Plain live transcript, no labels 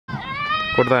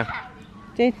Gorda,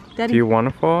 Jade, Daddy. do you want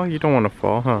to fall? You don't want to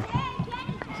fall, huh?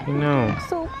 No.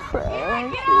 So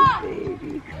precious,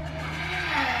 baby.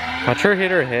 Watch her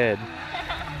hit her head.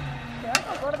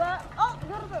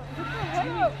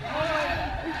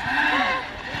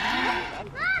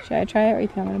 Should I try it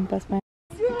right now? I'm gonna bust my.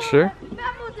 Sure.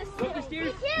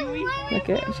 Look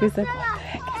at it. She's like, what the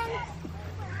heck is this?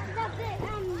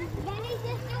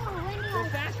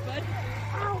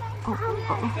 Oh.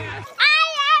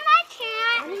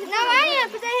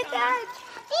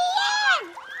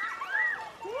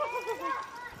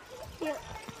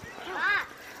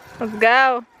 Let's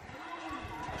go.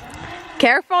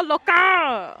 Careful, loca.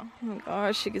 Oh my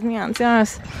gosh, she gives me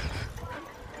anxious.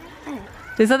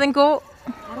 Does something go?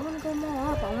 I don't want to go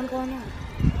more up. I want to go now.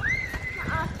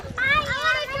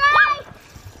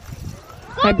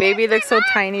 My baby looks so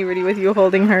tiny, Rudee, with you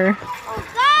holding her. Oh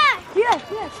God! Yes,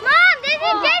 yes. Mom, this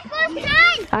is Jade's first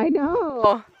time. I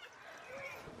know.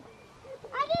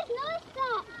 I just noticed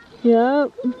that.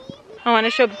 Yep. I want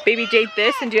to show baby Jade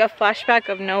this and do a flashback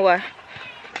of Noah.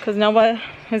 Because Noah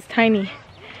was tiny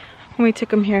when we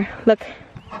took him here. Look.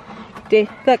 Jade,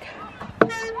 look.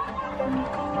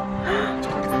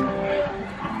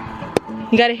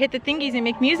 You gotta hit the thingies and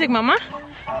make music, mama.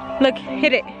 Look,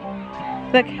 hit it.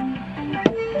 Look.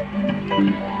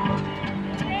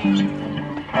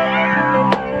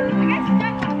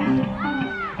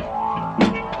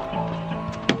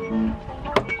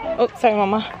 Oh, sorry,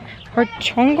 mama. Her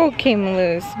chongo came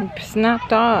loose and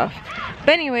snapped off.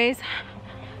 But anyways,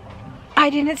 I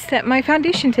didn't set my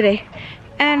foundation today.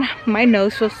 And my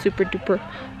nose feels super duper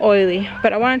oily.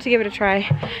 But I wanted to give it a try.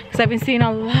 Because I've been seeing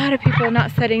a lot of people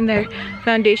not setting their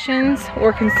foundations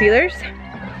or concealers.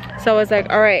 So I was like,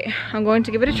 alright, I'm going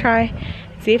to give it a try.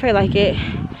 See if I like it.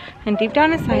 And deep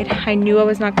down inside, I knew I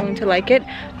was not going to like it.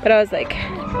 But I was like,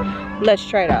 let's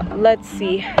try it out. Let's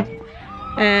see.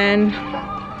 And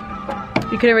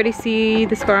you can already see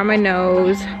the scar on my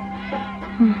nose.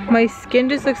 My skin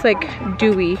just looks like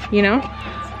dewy, you know?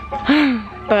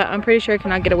 But I'm pretty sure I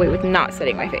cannot get away with not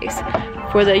setting my face.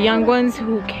 For the young ones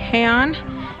who can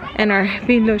and are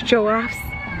being those show-offs,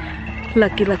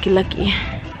 lucky, lucky, lucky.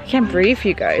 I can't breathe,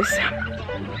 you guys.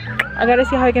 I gotta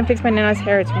see how I can fix my Nana's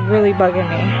hair. It's really bugging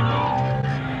me.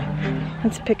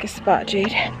 Let's pick a spot,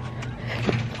 Jade.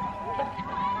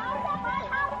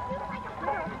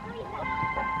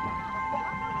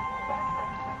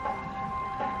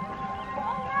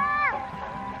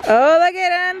 Oh, look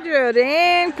at Andrew.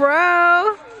 Dang,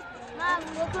 bro. Mom,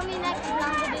 we'll come in next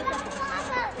time to do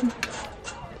something.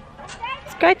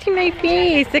 Scratching my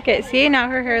face. Look at, see, now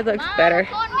her hair looks Mom, better.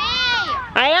 it's on me.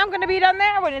 I am gonna be done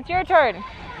there when it's your turn.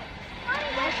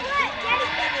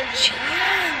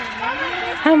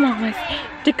 Oh, mama,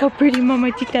 look how pretty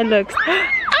Mamacita looks. Oh,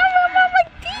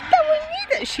 Mamacita,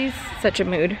 bonita. She's such a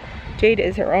mood. Jade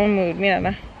is her own mood.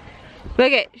 Mira,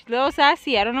 look at, she's a little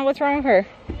sassy. I don't know what's wrong with her.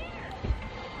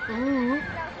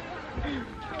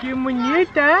 Que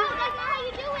bonita.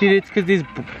 Dude, it's because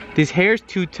this hair's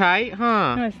too tight,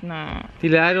 huh? No, it's not.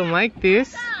 Dude, I don't like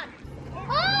this. Oh,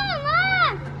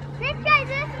 Mom! This guy,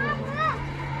 this one,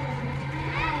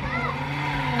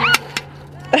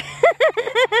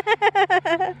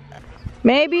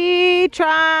 Maybe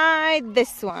try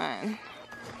this one.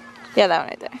 Yeah, that one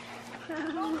right there.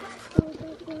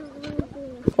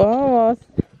 Almost.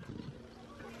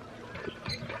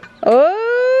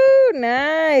 Oh,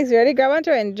 nice. Ready? Grab onto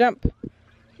it and jump.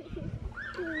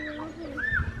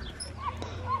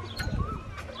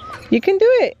 You can do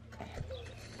it.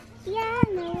 Yeah,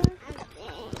 no.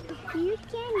 You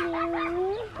can do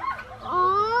it.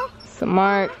 Oh.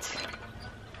 Smart.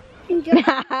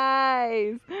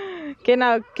 Nice. Okay,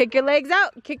 now kick your legs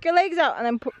out. Kick your legs out and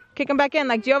then kick them back in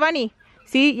like Giovanny.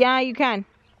 See? Yeah, you can.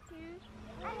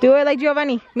 Do it like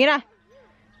Giovanny. Mira.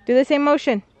 Do the same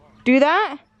motion. Do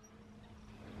that.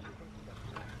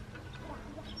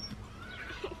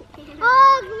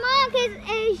 Oh, come on, because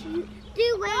it's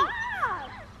too late.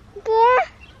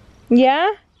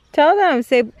 Yeah? Tell them.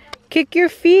 Say, kick your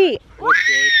feet. Look,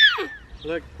 Jade.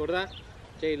 Look, Gorda.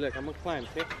 Jade, look, I'm gonna climb,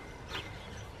 see?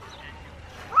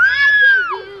 I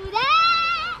can do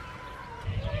that.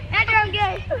 That's I'm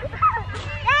good.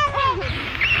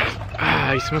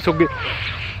 Ah, you smell so good.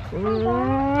 No,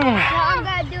 I'm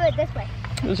gonna do it this way.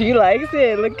 She likes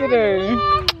it. Look at her.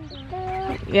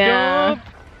 Yeah.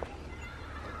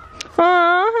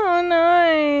 Oh, how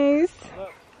nice.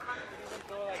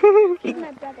 He's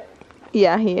my brother.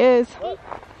 Yeah, he is.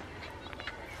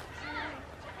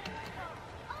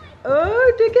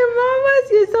 Oh, look at Mama's.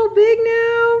 You're so big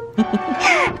now.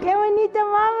 Qué bonita,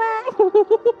 Mama.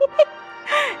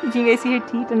 Did you guys see her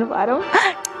teeth on the bottom?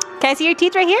 Can I see your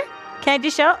teeth right here? Can I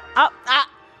dish out? Oh,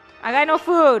 I got no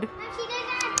food. She doesn't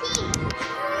have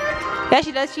teeth. Yeah,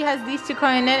 she does. She has these two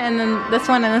coming in, and then this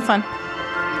one and this one.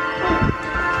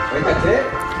 Wait, that's it?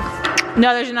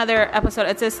 No, there's another episode.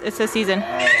 It's a season.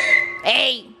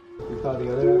 Hey. You saw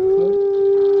the other episode?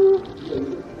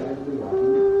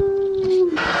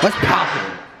 What's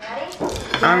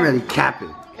poppin'? I'm really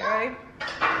capping. Okay.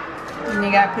 And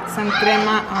you gotta put some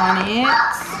crema on it.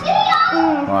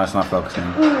 Oh, it's not focusing.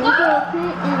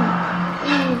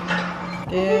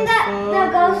 That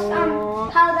goes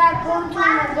how that goes to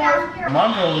the bed.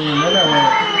 Mom told me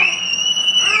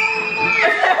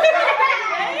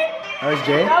that was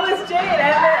Jay? That was Jade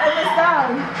and the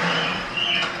sound.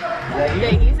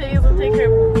 Yeah, he said he was gonna take her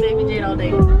baby Jade all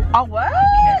day. Oh, what?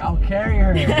 I'll carry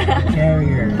her. Carry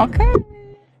her. Okay.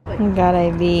 We got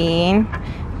Illeen.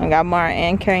 We got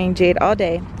Martin carrying Jade all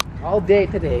day. All day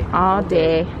today. All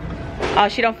day. Oh,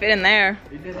 she don't fit in there.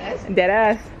 You did ass? Dead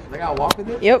ass. I gotta walk with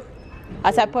it? Yep.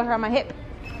 I said put her on my hip.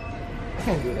 I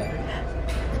can't do that.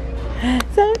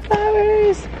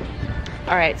 Sunflowers.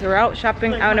 All right, so we're out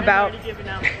shopping, out and about.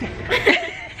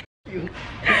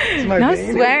 No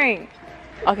swearing.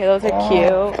 Okay, those are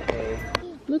cute. Okay.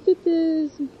 Look at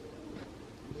this.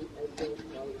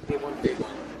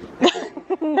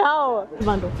 No.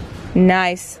 Bundle.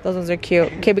 Nice. Those ones are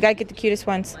cute. Okay, we gotta get the cutest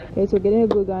ones. Okay, so we're getting a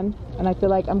glue gun, and I feel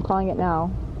like I'm calling it now.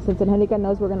 Since Angelica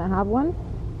knows we're gonna have one,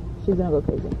 she's gonna go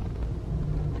crazy.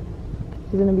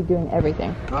 She's gonna be doing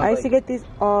everything. I used to get these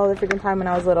all the freaking time when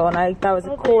I was little, and I thought it was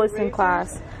the coolest in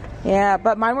class. Yeah,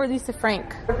 but mine were Lisa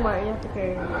Frank. Martin, you have to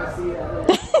carry her.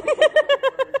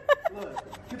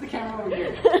 Get the camera over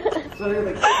here. So they're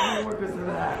like, I'm more pissed than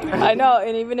that. I know,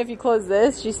 and even if you close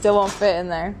this, she still won't fit in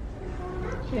there.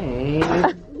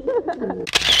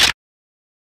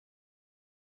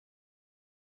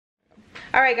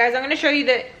 All right, guys, I'm gonna show you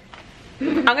the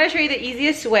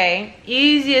easiest way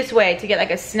to get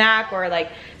like a snack or like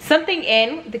something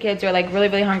in. The kids are like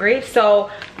really hungry. So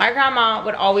my grandma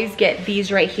would always get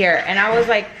these right here, and I was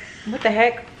like, what the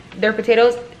heck? They're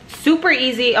potatoes. Super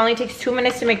easy. Only takes 2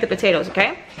 minutes to make the potatoes.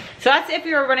 Okay, so that's if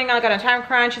you're running like on a time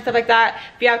crunch and stuff like that.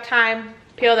 If you have time,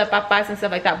 peel the papas and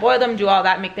stuff like that, boil them, do all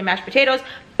that, make the mashed potatoes.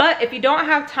 But if you don't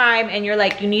have time and you're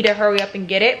like, you need to hurry up and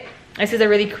get it, this is a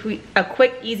really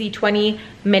quick, easy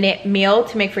 20-minute meal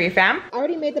to make for your fam. I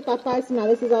already made the papas, so now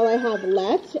this is all I have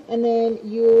left. And then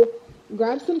you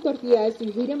grab some tortillas,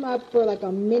 you heat them up for like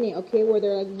a minute, okay, where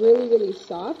they're like really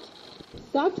soft.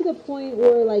 Soft to the point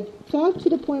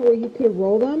where you could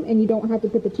roll them and you don't have to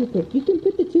put the toothpick. You can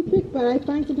put the toothpick, but I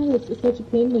find sometimes it's such a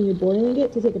pain when you're boiling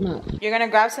it to take them out. You're gonna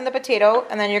grab some of the potato,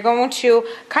 and then you're going to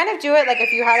kind of do it like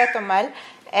if you had a tamal,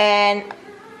 and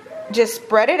just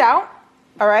spread it out.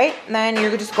 All right, and then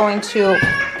you're just going to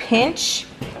pinch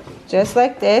just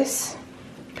like this,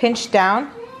 pinch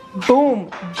down, boom,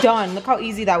 done. Look how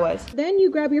easy that was. Then you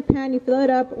grab your pan, you fill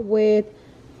it up with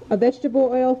a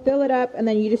vegetable oil, fill it up, and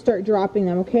then you just start dropping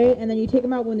them, okay? And then you take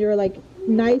them out when they're like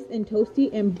nice and toasty,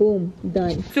 and boom,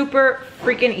 done. Super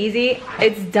freaking easy.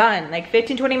 It's done. Like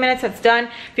 15-20 minutes, that's done.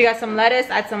 If you got some lettuce,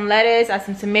 add some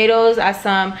tomatoes, add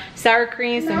some sour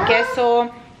cream, some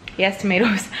queso. Yes,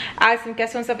 tomatoes. Add some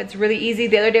queso and stuff. It's really easy.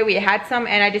 The other day we had some,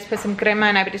 and I just put some crema,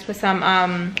 and I just put some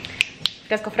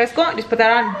casco fresco. Just put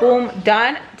that on. Boom,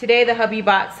 done. Today the hubby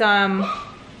bought some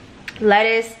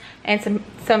lettuce and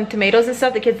some tomatoes and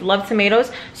stuff. The kids love tomatoes,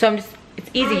 so it's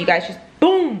easy, you guys. Just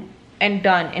boom and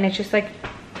done, and it's just like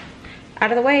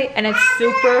out of the way, and it's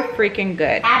super freaking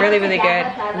good. Really good.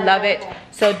 Love it.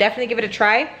 So definitely give it a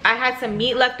try. I had some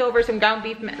meat left over, some ground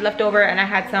beef left over, and I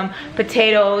had some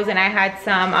potatoes, and I had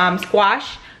some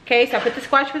squash. Okay, so I put the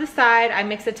squash to the side. I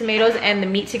mixed the tomatoes and the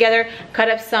meat together, cut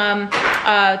up some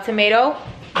tomato,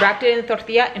 wrapped it in the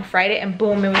tortilla, and fried it, and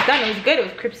boom, it was done. It was good. It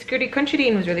was crispy, crunchy,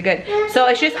 and it was really good. So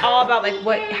it's just all about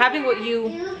like having what you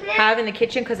have in the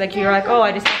kitchen, because like you're like, oh,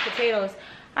 I just have potatoes,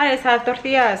 I just have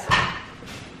tortillas.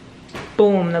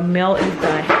 Boom, the meal is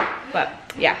done. But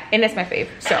yeah, and it's my fave.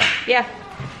 So yeah,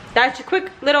 that's your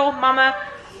quick little mama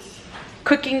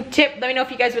cooking tip. Let me know if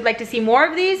you guys would like to see more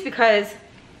of these, because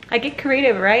I get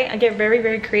creative, right? I get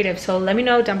very creative. So let me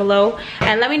know down below,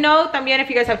 and let me know también if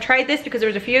you guys have tried this, because there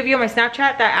was a few of you on my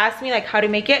Snapchat that asked me like how to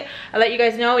make it. I'll let you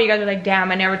guys know. You guys were like,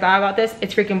 damn, I never thought about this.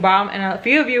 It's freaking bomb. And a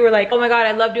few of you were like, oh my god,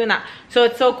 I love doing that. So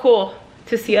it's so cool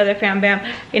to see other fam bam,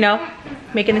 you know,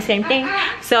 making the same thing.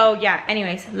 So yeah,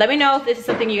 anyways, let me know if this is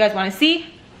something you guys want to see,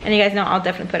 and you guys know I'll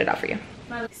definitely put it out for you.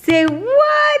 Say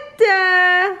what?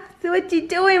 So what you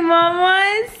doing,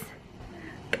 mamas?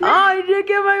 Oh, look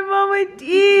at my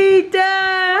mamadita.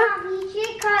 You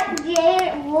should cut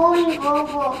Jade rolling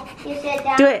over. You said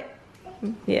that. Do it.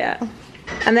 Yeah.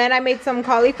 And then I made some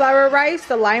cauliflower rice,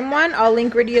 the lime one. I'll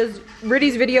link Rudee's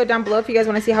video down below if you guys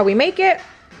want to see how we make it.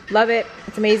 Love it.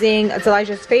 It's amazing. It's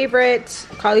Elijah's favorite.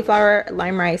 Cauliflower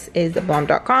lime rice is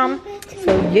bomb.com.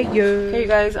 So yeah. Hey you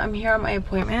guys, I'm here on my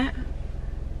appointment.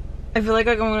 I feel like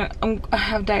I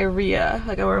have diarrhea.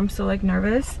 Like I'm so like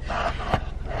nervous.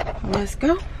 Let's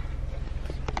go.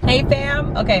 Hey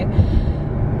fam. Okay.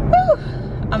 Woo.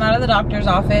 I'm out of the doctor's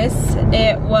office.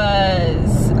 It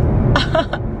was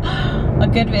a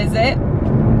good visit.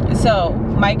 So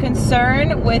my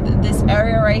concern with this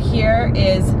area right here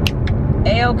is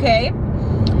a-okay.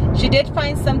 She did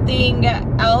find something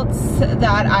else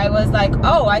that I was like,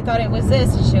 oh, I thought it was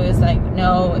this. She was like,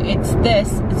 no, it's this.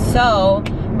 So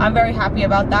I'm very happy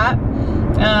about that.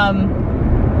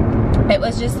 It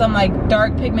was just some like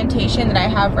dark pigmentation that I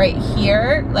have right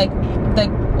here, like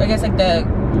I guess like the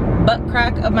butt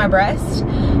crack of my breast,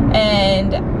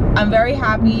 and I'm very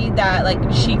happy that like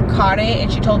she caught it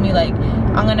and she told me like,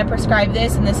 I'm gonna prescribe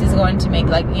this and this is going to make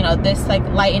like, you know, this like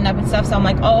lighten up and stuff. So I'm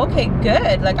like, oh, okay,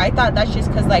 good. Like I thought that's just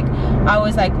because like I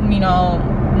was like, you know,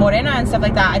 morena and stuff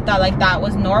like that. I thought like that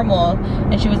was normal.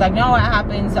 And she was like, no, it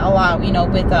happens a lot, you know,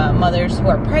 with mothers who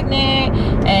are pregnant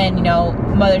and, you know,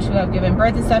 mothers who have given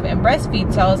birth and stuff and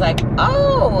breastfeed. So I was like,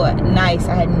 oh, nice.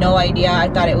 I had no idea. I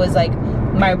thought it was like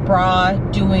my bra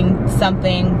doing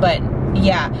something, but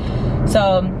yeah.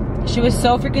 So she was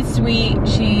so freaking sweet.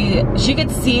 She could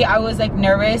see I was like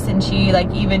nervous, and she like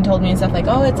even told me and stuff like,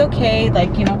 oh, it's okay,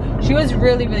 like, you know, she was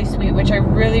really sweet, which I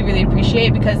really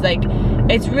appreciate, because like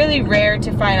it's really rare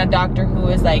to find a doctor who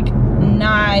is like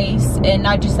nice and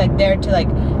not just like there to like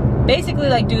basically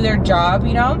like do their job,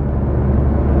 you know.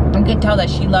 I could tell that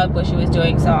she loved what she was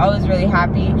doing, so I was really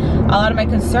happy. A lot of my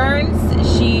concerns,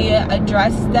 she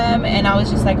addressed them, and I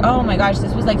was just like, oh my gosh,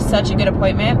 this was like such a good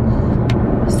appointment.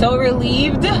 So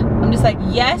relieved. I'm just like,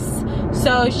 yes.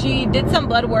 So she did some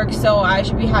blood work, so I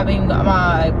should be having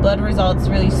my blood results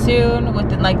really soon,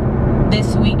 within like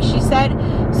this week, she said.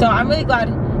 So I'm really glad,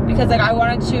 because like I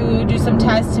wanted to do some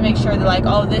tests to make sure that like,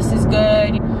 oh, this is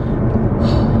good.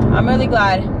 I'm really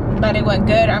glad that it went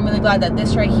good. I'm really glad that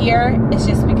this right here is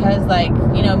just because like,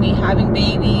 you know, me having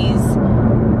babies,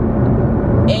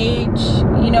 age,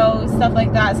 you know, stuff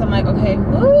like that. So I'm like, okay,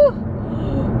 woo,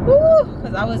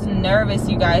 because I was nervous,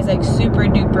 you guys, like super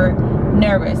duper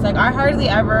nervous. Like I hardly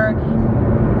ever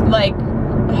like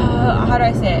how do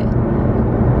I say it,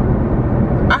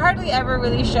 I hardly ever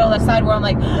really show that side where I'm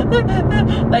like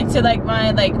like to like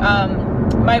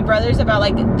my brothers about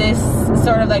like this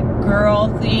sort of like girl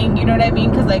thing, you know what I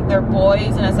mean, because like they're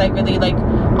boys and it's like really like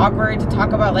awkward to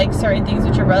talk about like certain things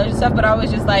with your brothers and stuff. But I was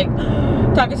just like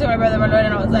talking to my brother Manuel,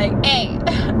 and I was like, hey,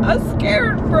 I'm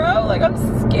scared, bro, like I'm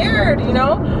scared, you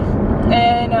know.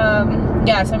 And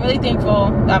yeah, so I'm really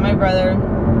thankful that my brother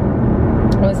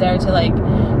was there to like,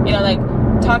 you know, like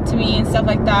talk to me and stuff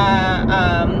like that,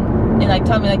 and like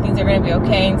tell me like things are gonna be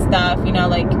okay and stuff, you know,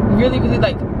 like really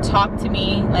like talk to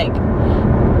me. Like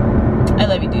I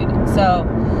love you, dude. So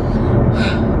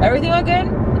everything went good.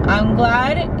 I'm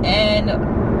glad, and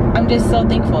I'm just so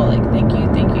thankful. Like thank you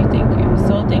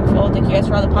so thankful. Thank you guys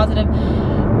for all the positive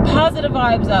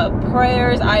vibes,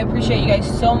 prayers. I appreciate you guys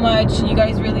so much. You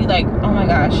guys really like, oh my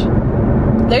gosh,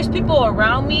 there's people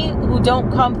around me who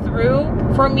don't come through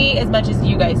for me as much as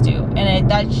you guys do, and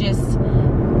that's just,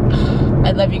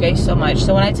 I love you guys so much.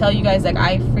 So when I tell you guys like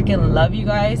I freaking love you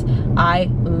guys, I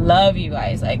love you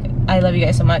guys. Like I love you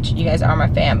guys so much. You guys are my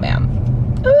fam bam.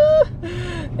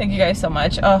 Thank you guys so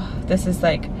much. Oh, this is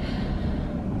like,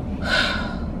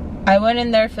 I went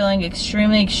in there feeling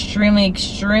extremely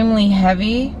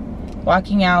heavy,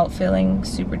 walking out feeling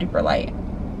super duper light.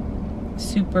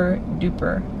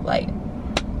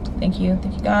 Thank you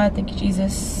God, thank you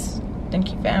Jesus,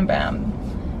 thank you fam bam,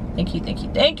 thank you.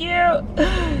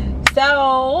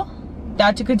 So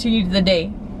now to continue the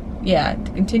day. Yeah,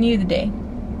 to continue the day.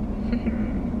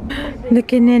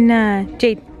 Looking in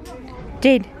Jade.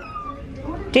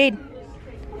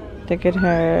 Look at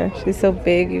her, she's so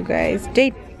big, you guys.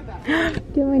 Jade,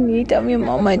 qué bonita mi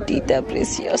mamadita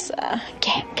preciosa.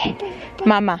 ¿Qué?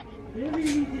 Mama.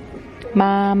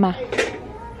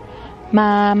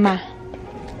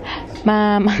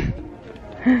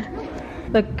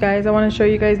 Look guys, I want to show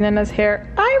you guys Nana's hair.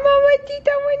 Ay,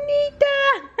 mamadita bonita.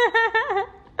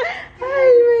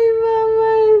 Hi, my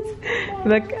mamas.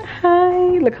 Look,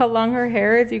 hi. Look how long her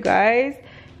hair is, you guys.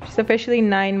 She's officially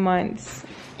 9 months.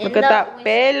 Look at that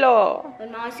pelo.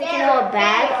 When mom's taking out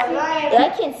back, I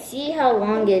can see how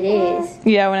long it is.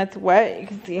 Yeah, when it's wet, you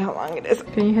can see how long it is.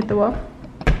 Can you hit the wall?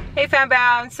 Hey fam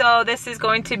bam, so this is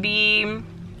going to be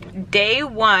day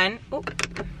 1.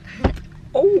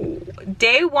 Oh,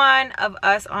 day 1 of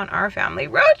us on our family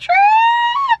road trip.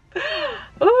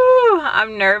 Ooh,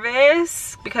 I'm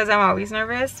nervous because I'm always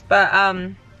nervous, but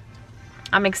I'm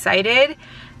excited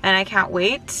and I can't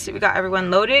wait. We got everyone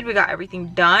loaded, we got everything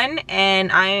done,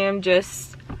 and I am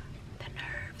just the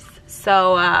nerves.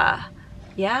 So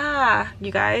yeah,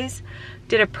 you guys,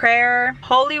 did a prayer,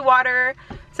 holy water.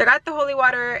 So I got the holy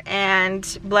water and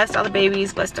blessed all the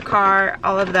babies, blessed the car,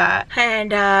 all of that.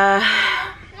 And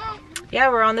yeah,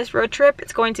 we're on this road trip.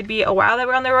 It's going to be a while that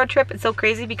we're on the road trip. It's so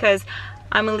crazy because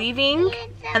I'm leaving,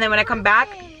 and then when I come back,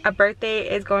 a birthday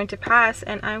is going to pass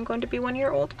and I'm going to be 1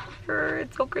 year old.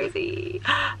 It's so crazy.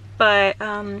 But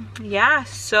yeah,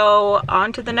 so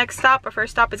on to the next stop. Our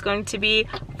first stop is going to be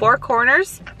Four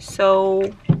Corners,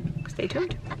 so stay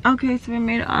tuned. Okay, so we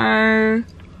made our,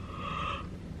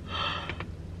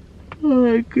 oh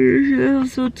my gosh, I'm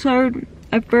so tired.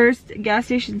 At first gas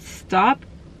station stop.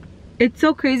 It's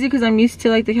so crazy because I'm used to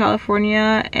like the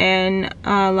California and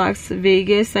Las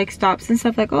Vegas like stops and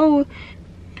stuff, like, oh,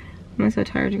 I'm so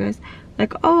tired, you guys.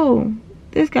 Like, oh,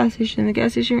 this gas station, the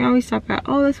gas station we always stop at,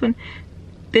 oh, this one.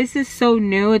 This is so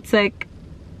new. It's like,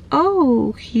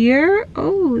 oh, here,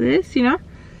 oh, this, you know,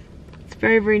 it's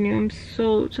very, very new. I'm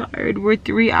so tired. We're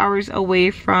 3 hours away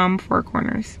from Four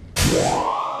Corners.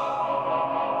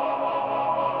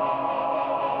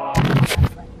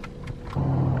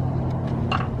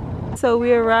 So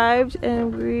we arrived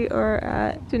and we are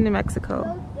at New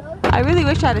Mexico. I really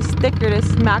wish I had a sticker to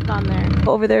smack on there.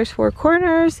 Over there's Four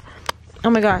Corners.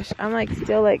 Oh my gosh, I'm like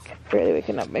still like barely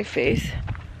waking up my face.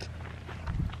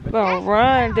 Well,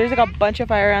 run. There's like a bunch of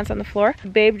fire ants on the floor.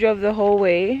 Babe drove the whole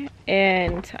way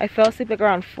and I fell asleep like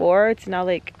around 4. It's now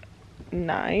like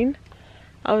 9.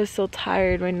 I was so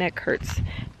tired, my neck hurts.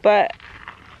 But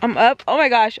I'm up. Oh my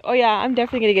gosh. Oh yeah, I'm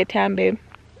definitely gonna get tan, babe.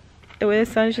 The way the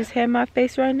sun's just hitting my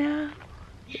face right now.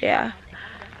 Yeah.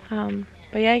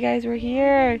 But yeah, guys, we're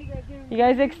here. You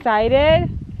guys excited?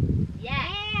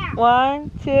 Yeah. 1,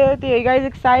 2, 3. You guys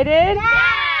excited?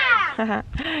 Yeah.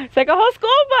 It's like a whole school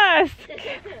bus.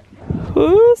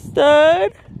 Who's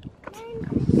that?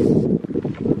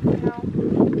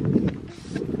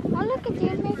 Oh, look at you,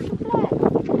 it makes you flat.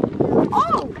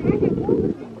 Oh!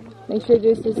 Make sure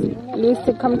this is loose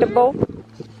and comfortable.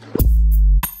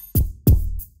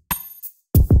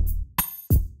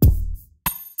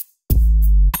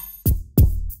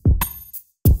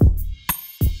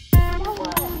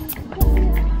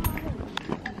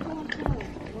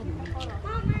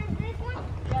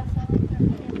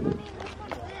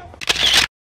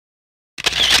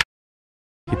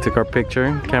 Took our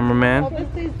picture, cameraman.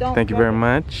 Thank you very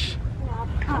much.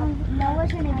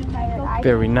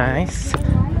 Very nice.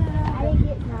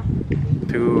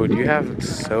 Dude, you have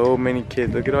so many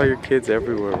kids. Look at all your kids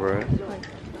everywhere, bro.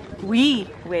 Wait,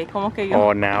 como que yo?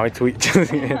 Oh, now it's we. Can't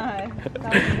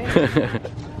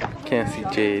see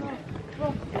Jade.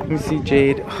 Let me see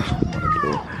Jade.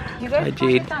 Hi,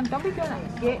 Jade. Don't be doing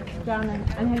that. Get down and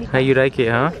Angelica. How you like it,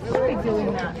 huh? Don't be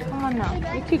doing that. Come on now.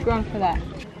 You're too grown for that.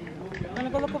 Wanna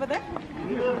go look over there?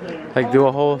 Like do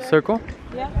a whole circle?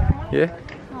 Yeah. Yeah?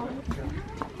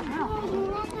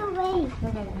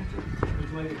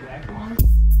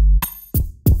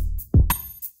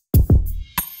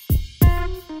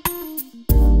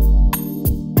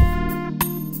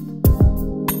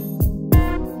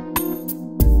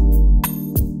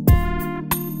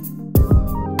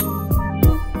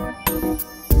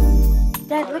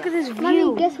 Dad, look at this view.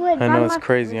 Mommy, guess what? I know, it's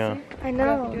crazy, huh? I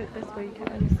know. Do it this way. You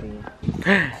can see.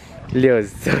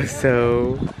 Leo's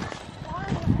so.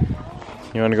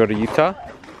 You want to go to Utah?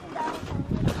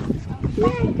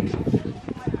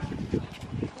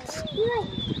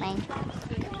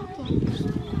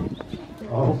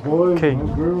 Oh boy, Okay. no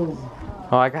girls.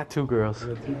 Oh, I got 2 girls.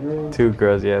 Yeah, 2 girls. 2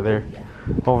 girls, yeah, they're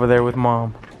over there with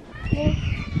mom.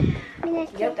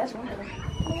 Yep, that's one.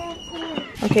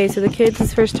 Okay, so the kids'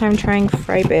 is first time trying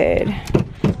fry bread.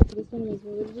 This one is,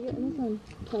 what did you get in this one?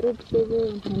 Powdered sugar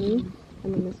and honey.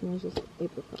 And then this one is just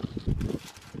apricot.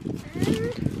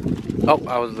 Oh,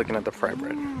 I was looking at the fry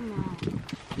bread.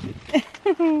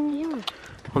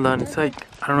 Hold on, it's like,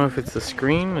 I don't know if it's the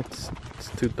screen, it's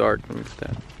too dark. Let me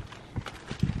step.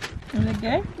 Is it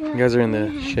good? You guys are in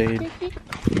the shade.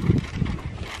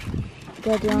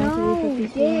 Dad, do you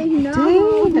want to leave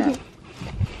No. Dude.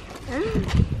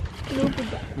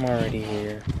 I'm already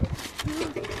here.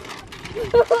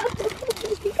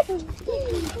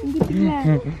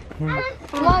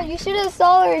 Mom, you should have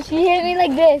saw her. She hit me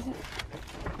like this.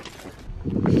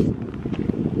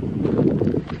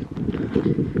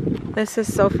 This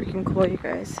is so freaking cool, you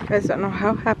guys. You guys don't know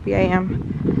how happy I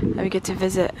am that we get to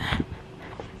visit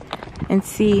and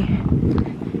see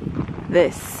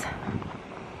this.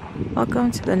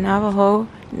 Welcome to the Navajo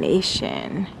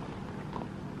Nation.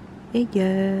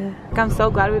 Yeah. I'm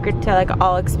so glad we could tell like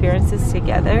all experiences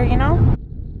together, you know?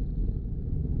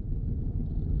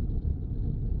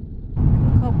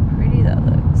 Look how pretty that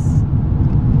looks.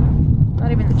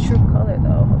 Not even the true color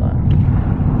though. Hold on.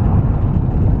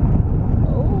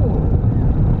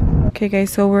 Oh. Okay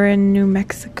guys, so we're in New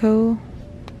Mexico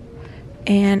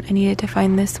and I needed to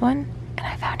find this one and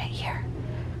I found it here.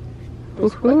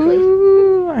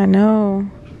 Ooh, I know.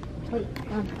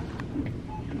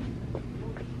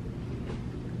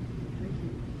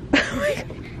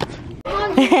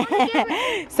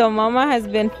 So mama has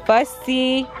been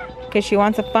fussy because she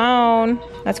wants a phone.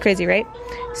 That's crazy, right?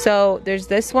 So there's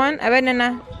this one. A ver,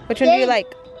 nena, which one do you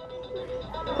like?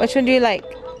 Which one do you like?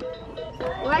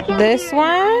 This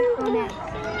one?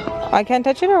 I can't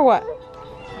touch it or what?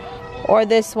 Or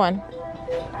this one?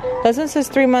 This one says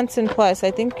 3 months and plus.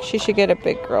 I think she should get a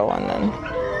big girl one then.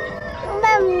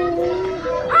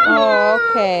 Oh,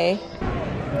 okay.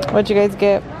 What'd you guys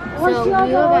get? So we were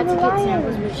about to get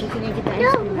samples, but she couldn't get the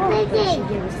ice cream, but she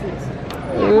gave us these.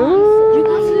 Ooh.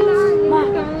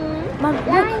 Mom,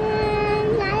 look.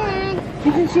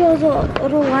 You can see all the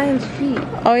little lion's feet.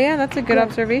 Oh yeah, that's a good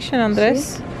observation,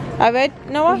 Andres. A ver,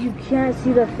 Noah? You can't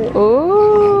see the feet.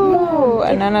 Ooh,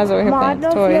 and Nana's over here playing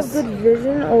with toys. You have good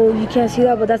vision. Oh, you can't see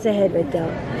that, but that's a head right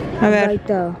there. A ver. Right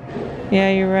there.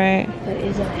 Yeah, you're right. That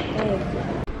is a head.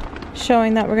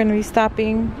 Showing that we're gonna be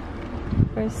stopping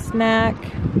for a snack.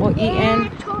 We'll eat in.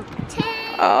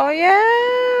 Oh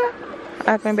yeah.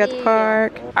 I'm gonna be at the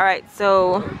park. All right,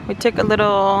 so we took a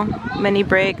little mini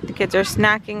break. The kids are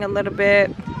snacking a little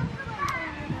bit.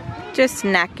 Just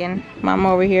snacking. Mom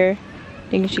over here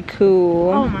thinking she cool.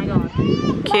 Oh my god.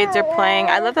 Kids are playing.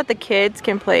 I love that the kids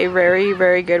can play very,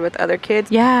 very good with other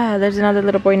kids. Yeah, there's another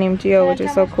little boy named Gio, which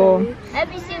is so cool.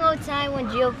 Every single time when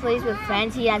Gio plays with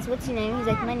friends, he asks, what's your name? He's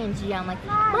like, my name's Gio. I'm like,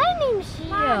 my name's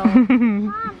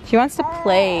Gio. She wants to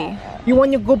play. You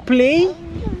want to go play?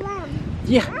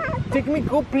 Yeah, take me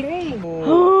go play.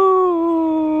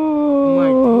 Oh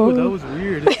my god, that was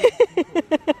weird.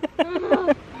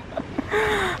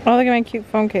 Oh, look at my cute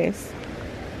phone case.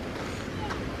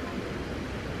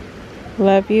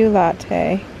 Love you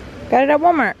latte. Got it at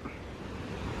Walmart.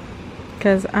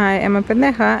 Because I am a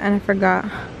pendeja and I forgot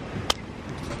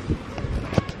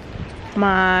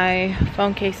my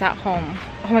phone case at home.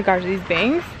 Oh my gosh, these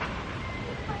bangs.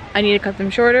 I need to cut them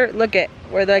shorter. Look at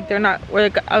where they're not where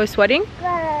I was sweating.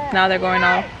 Now they're going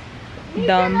all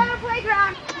dumb.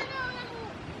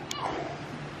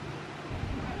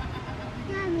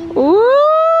 Ooh!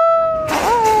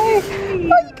 Hi! Oh, you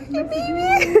got your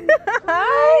baby!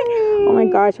 Hi! Oh my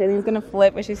gosh, Eileen's gonna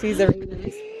flip when she sees the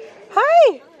raisins.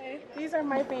 Hi! These are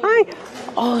my babies. Hi!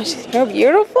 Oh, she's so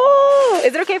beautiful!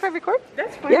 Is it okay if I record?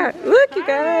 That's fine. Yeah, look you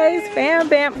guys! Bam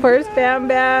Bam! First Bam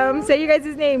Bam! Say you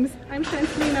guys' names. I'm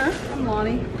Shantina. I'm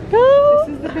Lonnie. Oh!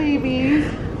 This is the babies,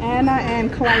 Anna and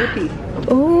Calliope.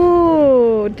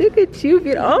 Oh, look at you!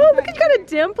 Oh, look, you got a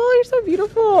dimple! You're so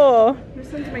beautiful!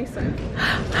 This one's my son.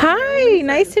 Hi!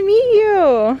 Nice to meet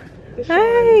you!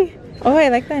 Hi! Oh, I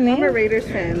like that I'm a name. Raiders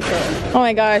fan, so. Oh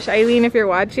my gosh, Illeen, if you're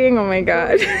watching, oh my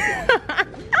gosh.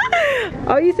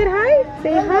 Oh, you said hi?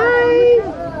 Say hi.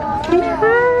 Say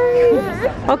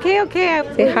hi. Okay, okay.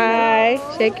 Say hi.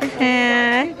 Shake your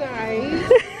hand. Guys.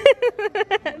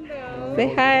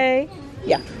 Say hi.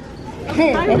 Yeah.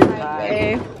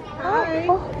 Hi. Bye.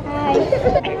 Hi.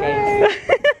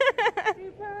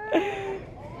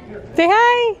 Say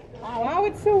hi. Wow,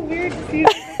 it's so weird to see you.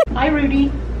 Hi,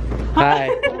 Rudee. Hi.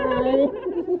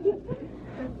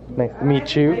 Nice to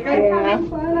meet you. Yeah.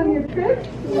 Fun on your trip?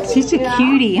 She's a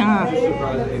cutie, huh?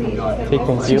 Thank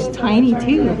you. She's tiny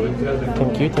too.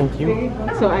 Thank you, thank you.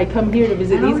 So I come here to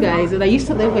visit these guys, and I used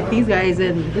to live with these guys,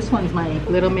 and this one's my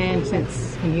little man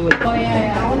since when he was. Oh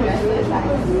yeah,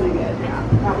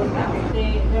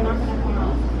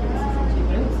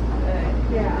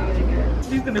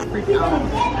 She's gonna freak out.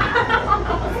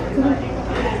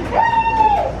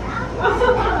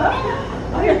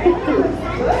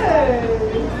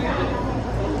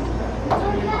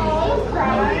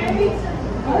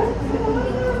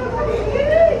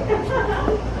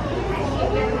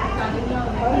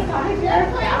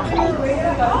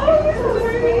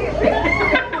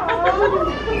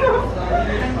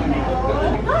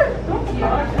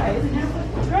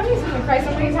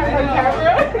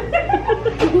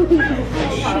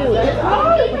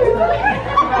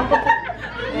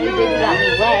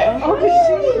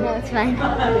 No, it's fine.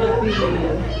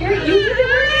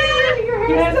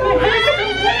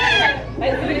 I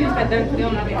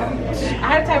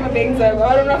had to tie my bangs up.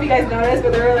 I don't know if you guys noticed,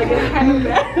 but they were like kind of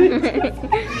bad.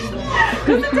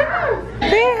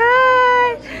 Say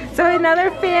hi. So another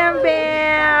Fam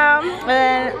Bam.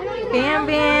 Bam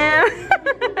Bam.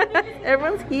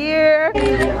 Everyone's here. Oh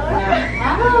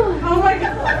my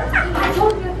god. I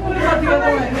told you about the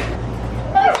other one.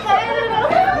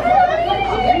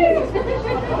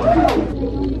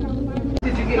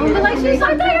 Did you get your Like she's so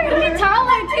tired to get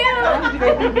taller too. Did you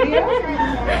guys do video?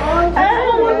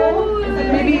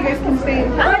 Maybe you guys can stay.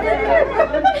 I'm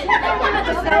about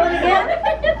to sell it again.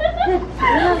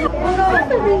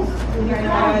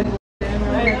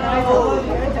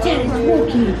 Jadee,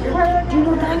 Smokey. Do you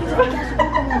know that?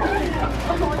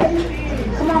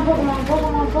 Come on,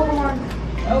 Pokemon.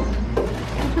 Oh.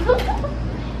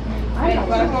 Alright, you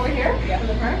wanna come over here? Yeah, to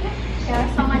the front. Yeah, I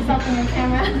saw myself in the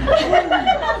camera.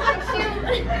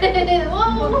 Wait,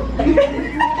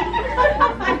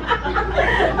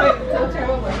 don't turn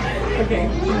over. Okay.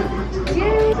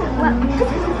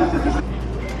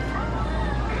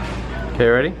 Okay,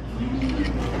 ready?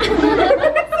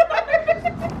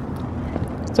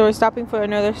 So we're stopping for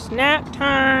another snack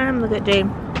time. Look at Jade.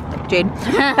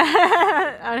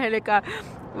 Angelica,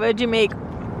 what did you make?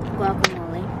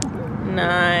 Guacamole.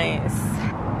 Nice.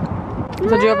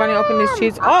 So Giovanny opened these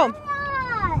cheese. Oh,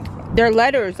 they're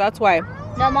letters. That's why.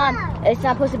 No, Mom, it's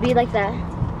not supposed to be like that.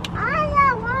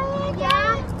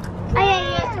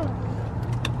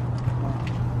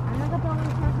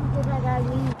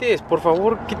 Por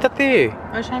favor, quítate.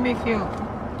 I was trying to be cute. Go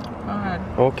ahead.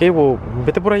 Okay, well,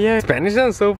 vete por allá. Spanish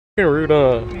sounds so fucking rude,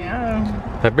 huh?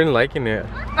 Yeah. I've been liking it.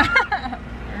 I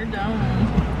You're dumb.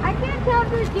 can't tell if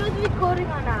this dude's recording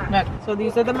or not. Look, so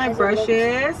these are my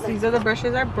brushes. These are the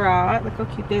brushes I brought. Look how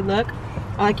cute they look.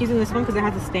 I like using this one because it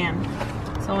has a stand.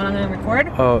 So when I'm gonna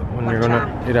record, Oh, when you're gonna,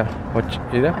 mira, watch,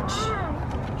 mira.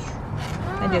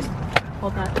 I just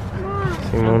hold that.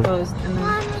 Simón. Goes and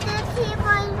then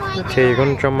Okay, you're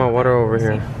gonna drop my water over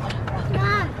here.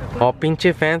 All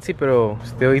pinche fancy, pero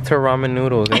still eats her ramen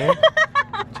noodles, eh?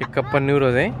 Chick-up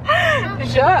noodles, eh?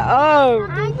 shut up.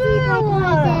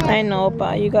 I know,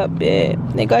 pa. You got bit.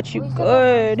 They got you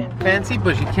good. Fancy,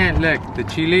 but she can't look. The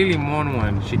chile limon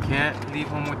one, she can't leave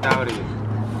home without it.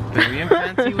 But bien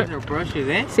fancy with her brushes,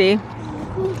 eh? See?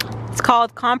 It's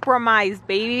called compromise,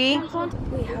 baby.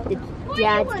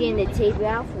 Dad's getting the tape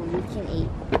out for you can eat.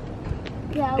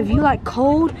 If you like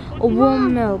cold or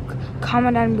warm milk,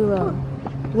 comment down below.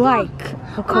 Like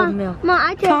or cold milk. Mom,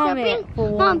 I tell Comment something. for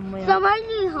warm Mom, milk. somebody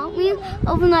can help me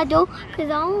open that door because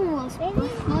I almost.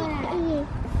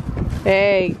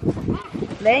 Hey,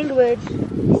 Language.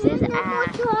 This is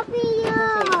ass.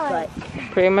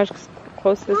 pretty much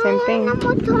close to the same thing. What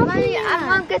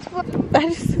That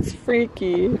just is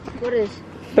freaky. is?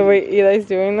 The way Eli's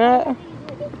doing that.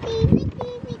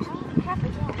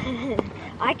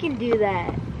 I can do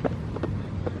that.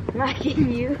 Not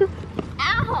can you?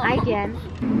 Ow. I can.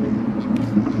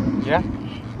 Yeah?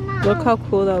 Look how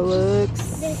cool that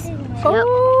looks. Yep.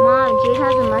 Mom, Jade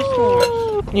has a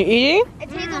mustache. You eating?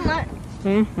 It's hazelnut.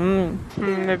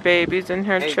 The baby's in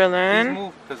here chilling.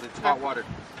 move, because it's hot water.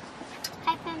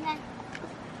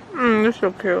 They're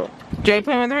so cute. Jay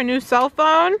playing with her new cell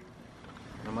phone.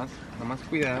 Nomás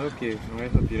cuidado que no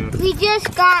vayas a tirar. We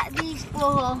just got these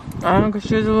for her. Oh, because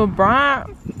she's a little brat.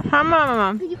 Hi,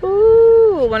 Mama.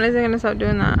 Ooh, when is it going to stop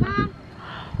doing that?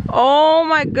 Oh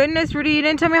my goodness, Rudee, you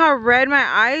didn't tell me how red my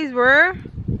eyes were.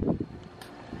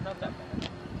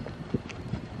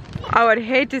 I would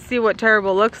hate to see what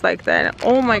terrible looks like then.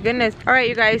 Oh my goodness. All right,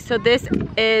 you guys, so this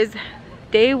is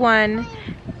day one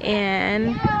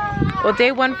and, well,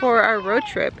 day one for our road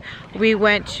trip. We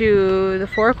went to the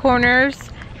Four Corners,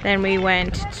 then we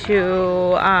went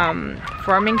to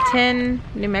Farmington,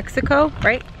 New Mexico,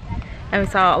 right? And we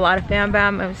saw a lot of Fam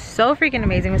Bam. It was so freaking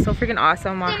amazing. It was so freaking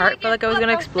awesome. My heart felt like it was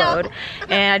gonna explode.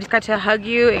 And I just got to hug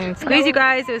you and squeeze you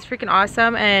guys. It was freaking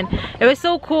awesome. And it was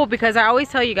so cool because I always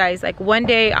tell you guys, like, one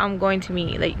day I'm going to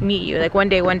meet you. Like one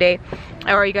day.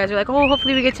 Or you guys are like, oh,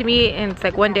 hopefully we get to meet. And it's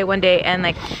like one day. And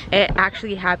like, it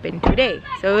actually happened today.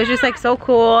 So it was just like so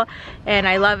cool. And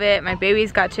I love it. My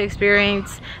babies got to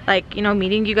experience, like, you know,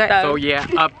 meeting you guys. So yeah,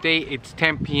 update, it's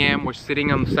 10 p.m. We're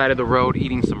sitting on the side of the road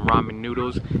eating some ramen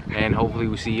noodles. And hopefully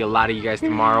we see a lot of you guys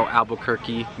tomorrow.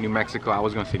 Albuquerque, New Mexico. I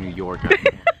was gonna say New York.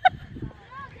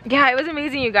 Yeah, it was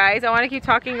amazing, you guys. I want to keep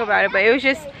talking about it, but it was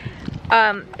just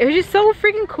so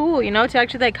freaking cool, you know, to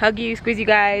actually like hug you, squeeze you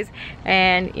guys,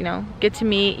 and, you know, get to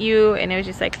meet you. And it was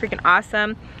just like freaking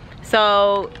awesome.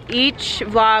 So each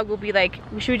vlog will be like,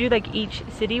 should we do like each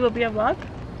city will be a vlog?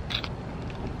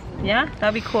 Yeah,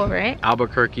 that'd be cool, right?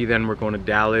 Albuquerque, then we're going to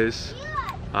Dallas.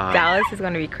 Dallas is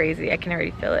gonna be crazy. I can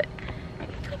already feel it.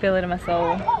 Feel it in my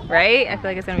soul, right? I feel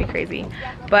like it's gonna be crazy.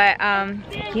 But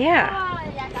yeah.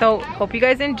 So hope you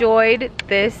guys enjoyed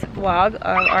this vlog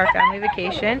of our family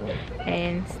vacation,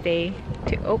 and stay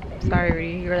tuned. Oh, sorry,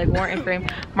 Rudee, you're like weren't in frame.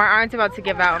 My arm's about to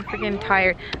give out. I'm freaking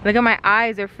tired. Look at my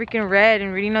eyes, they're freaking red,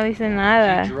 and Rudee no dice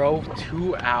nada. She drove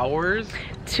 2 hours.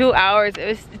 2 hours.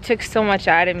 It took so much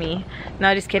out of me.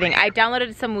 No, just kidding. I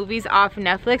downloaded some movies off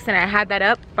Netflix and I had that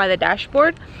up by the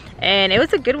dashboard, and it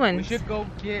was a good one. We should go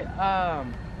get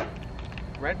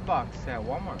Red Box at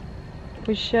Walmart.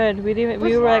 We should. We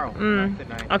were like,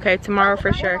 okay, tomorrow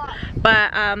for sure.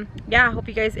 But yeah, I hope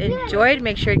you guys enjoyed.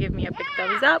 Make sure to give me a big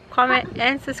thumbs up, comment,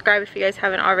 and subscribe if you guys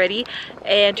haven't already,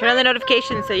 and turn on the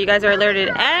notifications so you guys are alerted.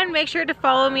 And make sure to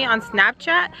follow me on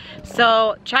Snapchat.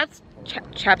 So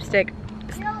Snapchat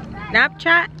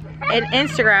and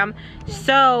Instagram,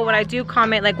 so when I do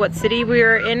comment like what city we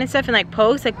were in and stuff, and like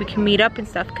post, like we can meet up and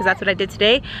stuff, because that's what I did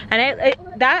today. And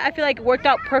that I feel like worked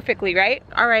out perfectly, right?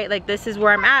 All right, like this is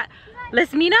where I'm at,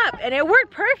 let's meet up, and it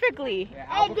worked perfectly.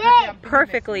 Yeah, it did.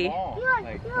 Perfectly.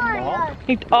 Like the mall.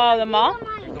 Oh, the mall?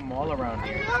 There's a mall around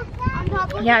here.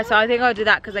 Yeah, so I think I'll do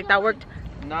that because like that worked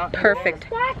perfectly.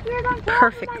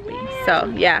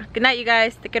 So yeah, good night you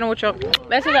guys. Te quiero mucho.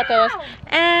 Besos a todos.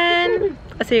 And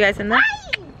I'll see you guys in the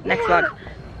next vlog.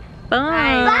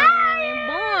 Bye.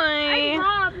 Bye.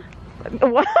 Bye.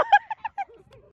 What?